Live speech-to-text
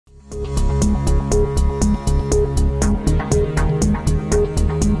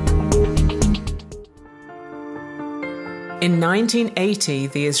In 1980,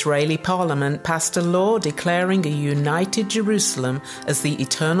 the Israeli parliament passed a law declaring a united Jerusalem as the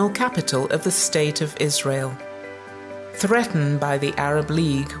eternal capital of the State of Israel. Threatened by the Arab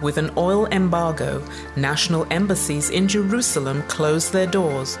League with an oil embargo, national embassies in Jerusalem closed their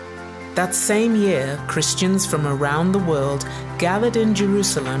doors. That same year, Christians from around the world gathered in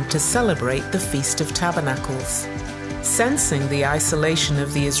Jerusalem to celebrate the Feast of Tabernacles. Sensing the isolation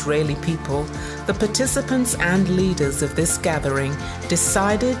of the Israeli people, the participants and leaders of this gathering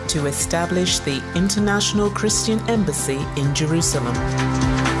decided to establish the International Christian Embassy in Jerusalem.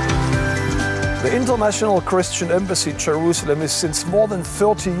 The International Christian Embassy Jerusalem is since more than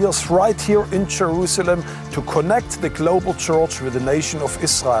 30 years right here in Jerusalem to connect the global church with the nation of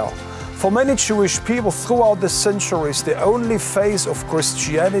Israel. For many Jewish people throughout the centuries, the only face of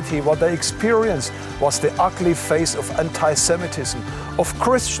Christianity, what they experienced, was the ugly face of anti-Semitism, of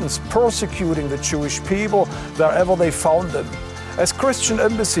Christians persecuting the Jewish people wherever they found them. As Christian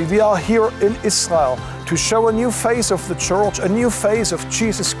Embassy, we are here in Israel to show a new face of the church, a new face of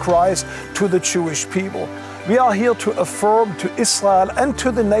Jesus Christ to the Jewish people. We are here to affirm to Israel and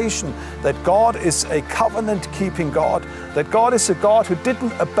to the nation that God is a covenant-keeping God, that God is a God who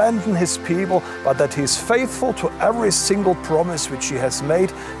didn't abandon His people, but that He is faithful to every single promise which He has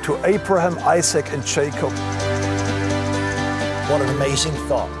made to Abraham, Isaac, and Jacob. What an amazing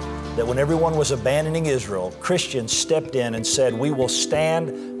thought, that when everyone was abandoning Israel, Christians stepped in and said, we will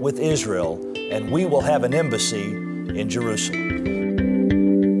stand with Israel and we will have an embassy in Jerusalem.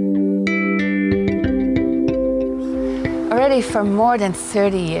 Already for more than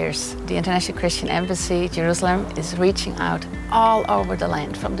 30 years, the International Christian Embassy Jerusalem is reaching out all over the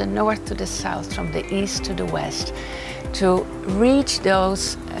land, from the north to the south, from the east to the west, to reach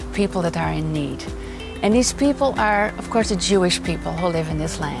those people that are in need. And these people are, of course, the Jewish people who live in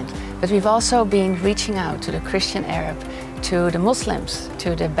this land. But we've also been reaching out to the Christian Arab, to the Muslims,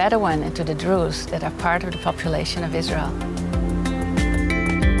 to the Bedouin, and to the Druze that are part of the population of Israel.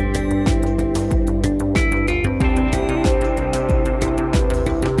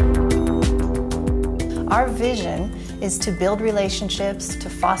 Our vision is to build relationships, to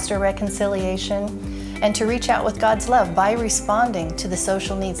foster reconciliation, and to reach out with God's love by responding to the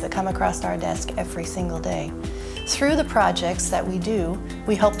social needs that come across our desk every single day. Through the projects that we do,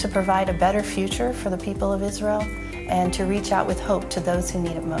 we hope to provide a better future for the people of Israel and to reach out with hope to those who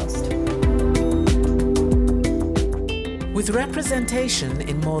need it most. With representation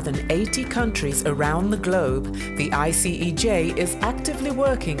in more than 80 countries around the globe, the ICEJ is actively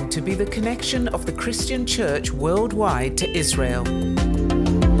working to be the connection of the Christian church worldwide to Israel.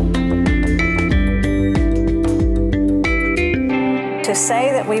 To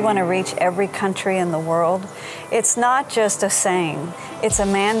say that we want to reach every country in the world, it's not just a saying, it's a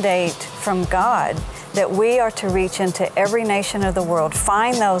mandate from God that we are to reach into every nation of the world,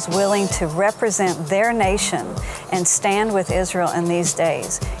 find those willing to represent their nation and stand with Israel in these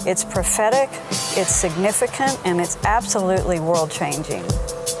days. It's prophetic, it's significant, and it's absolutely world-changing.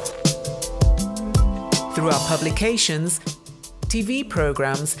 Through our publications, TV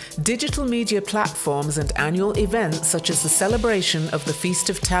programs, digital media platforms, and annual events such as the celebration of the Feast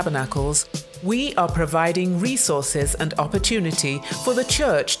of Tabernacles, we are providing resources and opportunity for the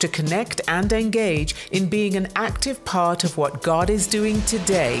church to connect and engage in being an active part of what God is doing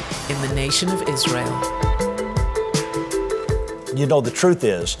today in the nation of Israel. You know, the truth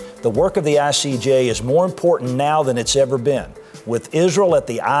is, the work of the ICEJ is more important now than it's ever been. With Israel at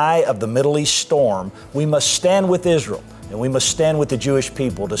the eye of the Middle East storm, we must stand with Israel, and we must stand with the Jewish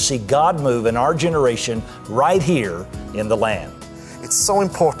people to see God move in our generation right here in the land. It's so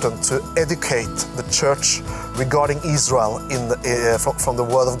important to educate the church regarding Israel from the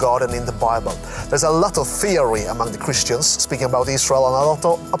Word of God and in the Bible. There's a lot of theory among the Christians speaking about Israel and a lot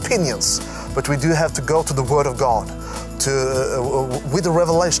of opinions, but we do have to go to the Word of God with the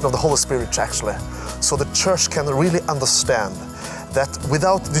revelation of the Holy Spirit actually, so the church can really understand that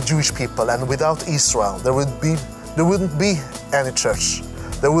without the Jewish people and without Israel, there wouldn't be any church,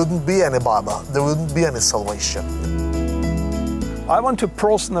 there wouldn't be any Bible, there wouldn't be any salvation. I want to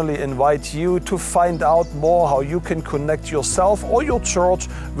personally invite you to find out more how you can connect yourself or your church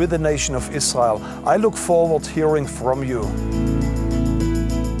with the nation of Israel. I look forward to hearing from you.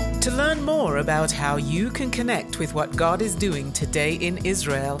 To learn more about how you can connect with what God is doing today in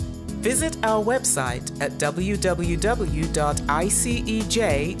Israel, visit our website at www.icej.tv.